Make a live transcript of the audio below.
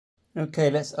Okay,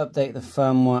 let's update the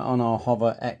firmware on our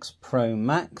Hover X Pro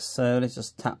Max. So let's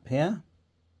just tap here.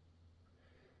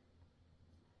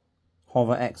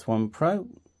 Hover X1 Pro.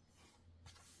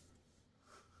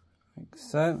 Like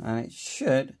so, and it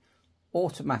should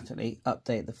automatically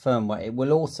update the firmware. It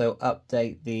will also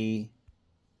update the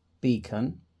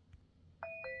beacon.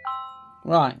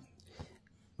 Right,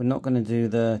 we're not going to do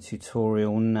the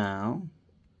tutorial now.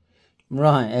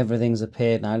 Right, everything's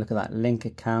appeared now. Look at that, link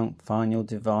account, find your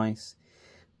device,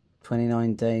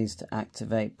 29 days to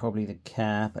activate, probably the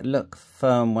care. But look,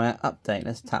 firmware update,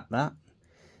 let's tap that.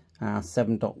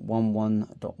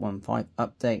 7.11.15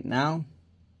 update now.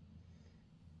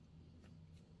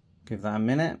 Give that a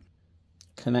minute.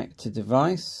 Connect to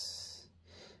device.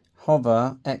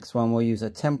 Hover X1 will use a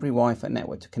temporary Wi-Fi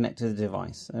network to connect to the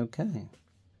device. Okay.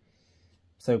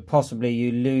 So possibly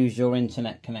you lose your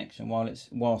internet connection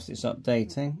whilst it's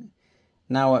updating.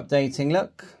 Now updating,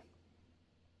 look.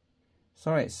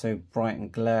 Sorry it's so bright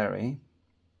and glary.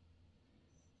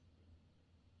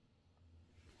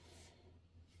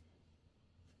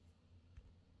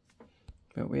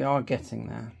 But we are getting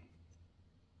there.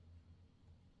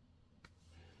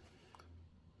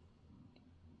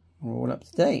 We're all up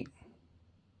to date.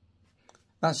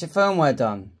 That's your firmware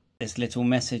done. This little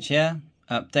message here.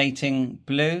 Updating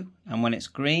blue, and when it's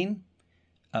green,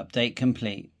 update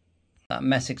complete. That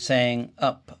message saying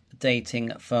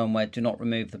updating firmware, do not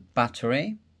remove the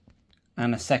battery.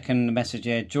 And a second message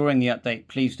here, during the update,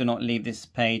 please do not leave this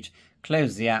page,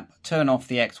 close the app, turn off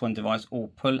the X1 device or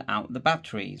pull out the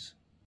batteries.